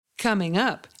Coming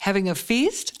up, having a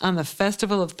feast on the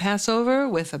festival of Passover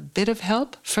with a bit of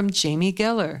help from Jamie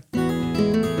Geller.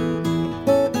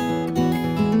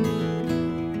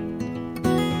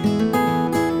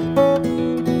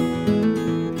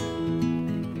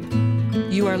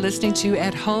 You are listening to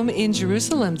At Home in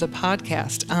Jerusalem, the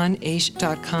podcast on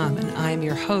aish.com, and I am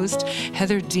your host,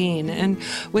 Heather Dean. And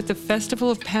with the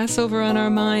festival of Passover on our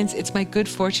minds, it's my good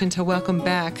fortune to welcome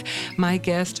back my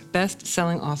guest,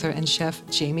 best-selling author and chef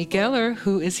Jamie Geller,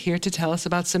 who is here to tell us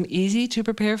about some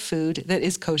easy-to-prepare food that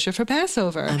is kosher for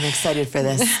Passover. I'm excited for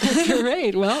this.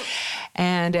 Great. Well,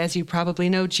 and as you probably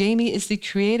know, Jamie is the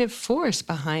creative force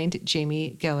behind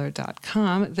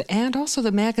jamiegeller.com and also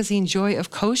the magazine Joy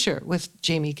of Kosher with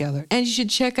Jamie Geller. And you should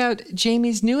check out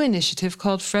Jamie's new initiative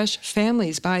called Fresh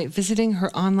Families by visiting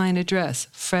her online address,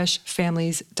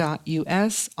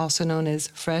 freshfamilies.us, also known as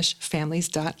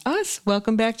freshfamilies.us.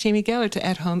 Welcome back, Jamie Geller, to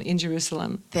At Home in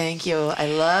Jerusalem. Thank you. I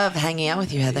love hanging out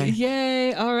with you, Heather.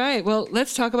 Yay. All right. Well,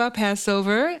 let's talk about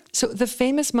Passover. So the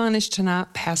famous Manish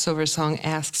Tanat Passover song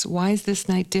asks, why is this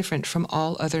night different from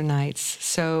all other nights?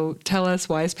 So tell us,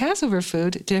 why is Passover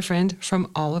food different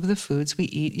from all of the foods we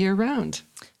eat year-round?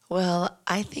 Well,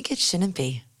 I think it shouldn't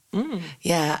be. Okay.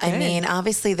 Yeah, I mean,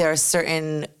 obviously there are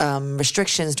certain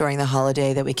restrictions during the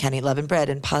holiday that we can't eat leavened bread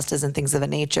and pastas and things of that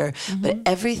nature. But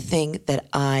everything that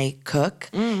I cook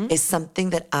is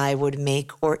something that I would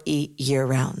make or eat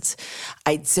year-round.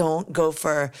 I don't go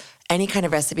for any kind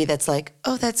of recipe that's like,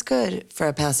 oh, that's good for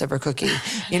a Passover cookie.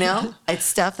 You know, it's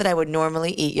stuff that I would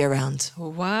normally eat year-round.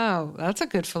 Wow, that's a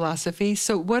good philosophy.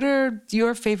 So what are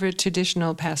your favorite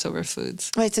traditional Passover foods?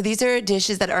 Right, so these are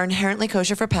dishes that are inherently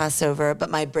kosher for Passover, but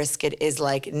my brisket is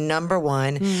like number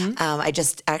one. I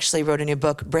just actually wrote a new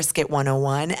book, Brisket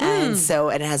 101, and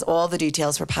it has all the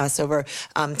details for Passover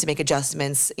to make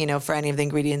adjustments, you know, for any of the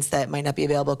ingredients that might not be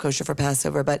available kosher for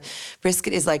Passover. But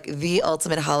brisket is like the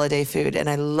ultimate holiday food, and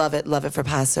I love it for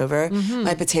Passover.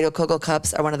 My potato kugel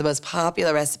cups are one of the most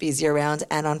popular recipes year-round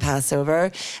and on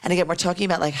Passover. And again, we're talking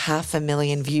about like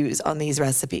 500,000 views on these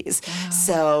recipes. Wow.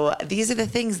 So these are the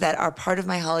things that are part of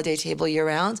my holiday table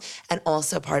year-round and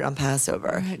also part on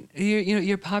Passover. Right.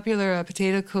 Your popular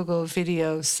potato kugel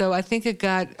video. So I think it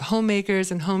got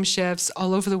homemakers and home chefs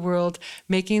all over the world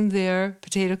making their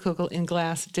potato kugel in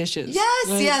glass dishes. Yes,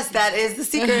 right? yes, that is the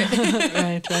secret.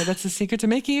 right. That's the secret to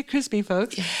making it crispy,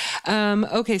 folks.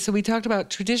 Okay, so we talked about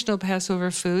traditional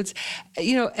Passover foods,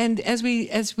 you know, and as we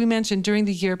mentioned, during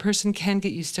the year, a person can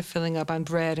get used to filling up on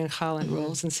bread and challah and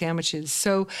rolls and sandwiches.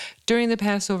 So during the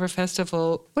Passover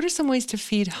festival, what are some ways to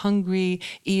feed hungry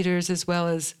eaters as well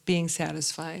as being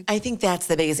satisfied? I think that's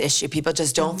the biggest issue. People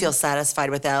just don't feel satisfied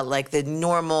without like the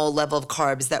normal level of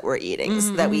carbs that we're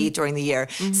eating, that we eat during the year.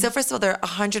 So first of all, there are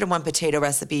 101 potato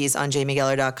recipes on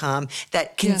jamiegeller.com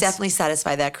that can definitely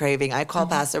satisfy that craving. I call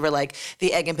Passover like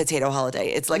the egg and potato holiday.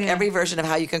 It's like every version of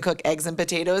how you can cook eggs and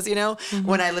potatoes, you know?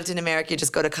 When I lived in America, you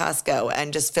just go to Costco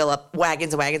and just fill up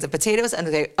wagons and wagons of potatoes and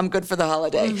say, I'm good for the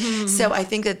holiday. So I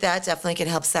think that definitely can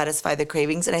help satisfy the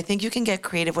cravings. And I think you can get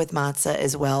creative with matzah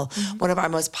as well. One of our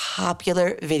most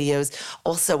popular videos.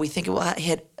 Also, we think it will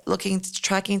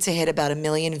tracking to hit about 1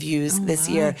 million views this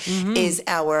year is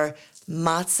our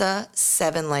matzah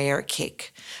 7-layer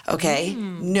cake. Okay?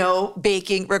 No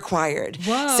baking required.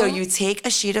 Whoa. So you take a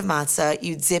sheet of matzah,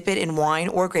 you dip it in wine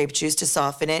or grape juice to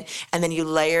soften it, and then you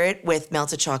layer it with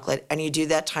melted chocolate, and you do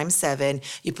that times 7.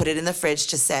 You put it in the fridge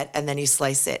to set, and then you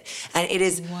slice it. And it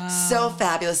is so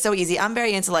fabulous, so easy. I'm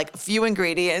very into like few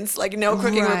ingredients, like no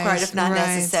cooking required if not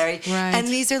necessary. Right. And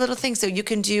these are little things. So you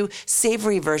can do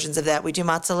savory versions of that. We do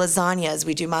matzah lasagnas.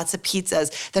 We do matzah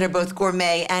pizzas that are both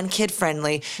gourmet and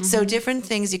kid-friendly. So different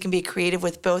things. You can be creative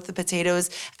with both the potatoes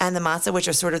and the matzah, which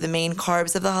are sort of the main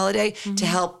carbs of the holiday, to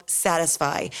help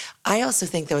satisfy. I also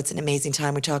think, though, it's an amazing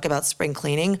time. We talk about spring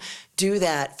cleaning. Do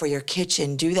that for your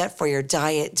kitchen. Do that for your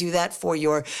diet. Do that for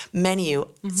your menu.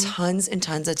 Tons and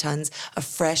tons of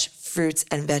fresh fruits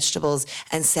and vegetables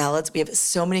and salads. We have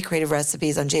so many creative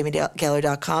recipes on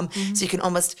jamiegeller.com, so you can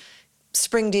almost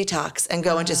spring detox and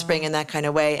go into spring in that kind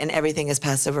of way, and everything is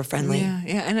Passover friendly.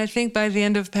 Yeah. And I think by the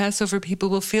end of Passover, people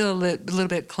will feel a little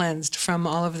bit cleansed from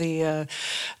all of the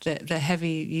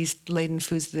heavy yeast-laden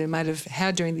foods that they might have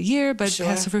had during the year. But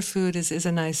Passover food is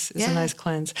a nice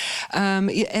cleanse.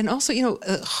 And also, you know,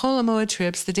 Chol HaMoed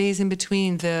trips, the days in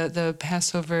between the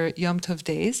Passover Yom Tov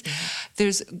days,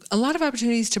 there's a lot of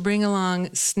opportunities to bring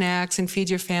along snacks and feed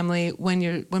your family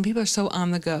when people are so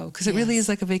on the go, because it really is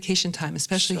like a vacation time,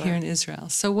 especially here in Israel. Israel.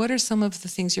 So what are some of the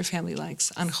things your family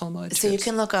likes on Chol Moed trips? So you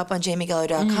can look up on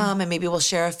jamiegeller.com and maybe we'll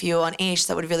share a few on Aish.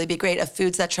 That would really be great, of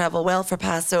foods that travel well for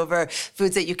Passover,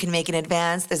 foods that you can make in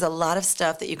advance. There's a lot of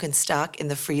stuff that you can stock in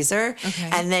the freezer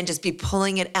and then just be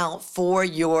pulling it out for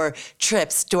your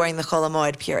trips during the Chol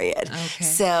Moed period.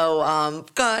 So,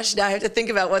 gosh, now I have to think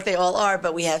about what they all are,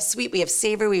 but we have sweet, we have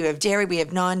savory, we have dairy, we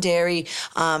have non-dairy,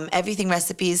 everything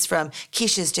recipes from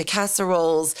quiches to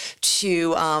casseroles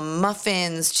to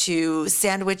muffins to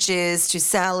sandwiches to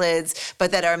salads,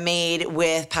 but that are made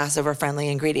with Passover-friendly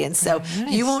ingredients. So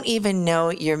you won't even know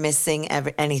you're missing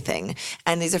anything.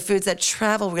 And these are foods that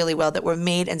travel really well, that were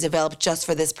made and developed just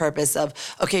for this purpose of,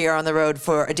 okay, you're on the road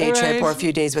for a day trip or a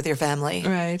few days with your family.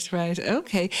 Right.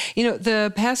 Okay. You know,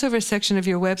 the Passover section of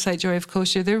your website, Joy of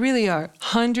Kosher, there really are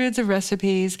hundreds of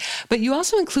recipes, but you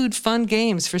also include fun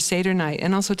games for Seder night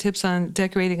and also tips on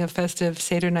decorating a festive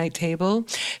Seder night table.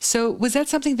 So was that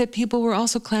something that people were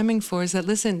also clamoring for, is that,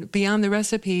 listen, beyond the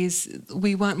recipes,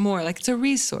 we want more? Like, it's a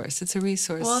resource.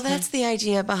 Well, that's the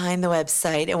idea behind the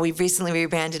website. And we've recently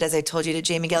rebranded, as I told you, to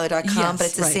jamiegeller.com, but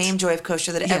it's the same Joy of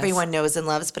Kosher that everyone knows and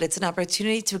loves, but it's an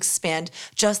opportunity to expand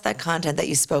just that content that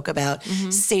you spoke about.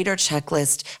 Seder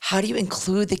checklist. How do you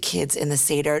include the kids in the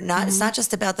Seder? It's not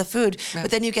just about the food,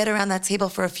 but then you get around that table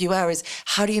for a few hours.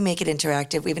 How do you make it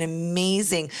interactive? We have an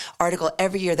amazing article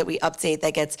every year that we update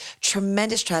that gets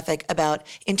tremendous traffic about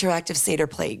interactive Seder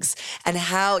plagues and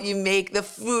how you make the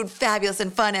food fabulous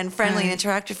and fun and friendly and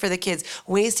interactive for the kids,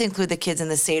 ways to include the kids in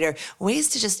the Seder, ways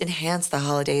to just enhance the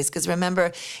holidays. Because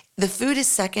remember, the food is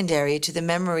secondary to the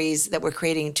memories that we're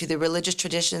creating, to the religious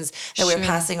traditions that we're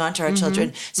passing on to our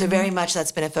children. So very much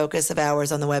that's been a focus of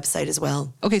ours on the website as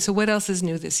well. Okay, so what else is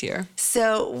new this year?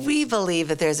 So we believe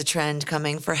that there's a trend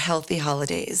coming for healthy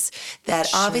holidays, that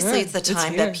obviously it's the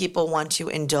time that people want to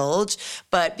indulge,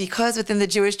 but because within the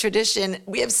Jewish tradition,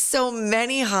 we have so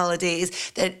many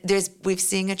holidays that we've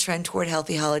seen a trend toward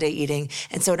healthy holiday eating.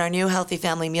 And so in our new Healthy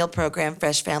Family Meal program,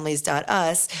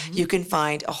 freshfamilies.us, you can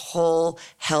find a whole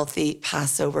healthy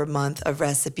Passover month of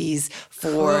recipes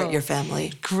for your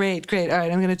family. Great. All right,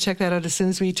 I'm going to check that out as soon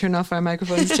as we turn off our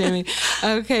microphones, Jamie.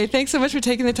 Okay, thanks so much for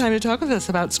taking the time to talk with us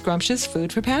about scrumptious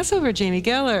food for Passover, Jamie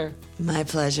Geller. My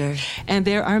pleasure. And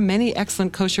there are many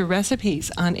excellent kosher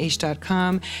recipes on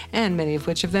aish.com, and many of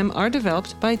which of them are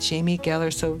developed by Jamie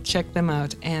Geller, so check them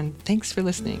out. And thanks for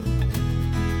listening.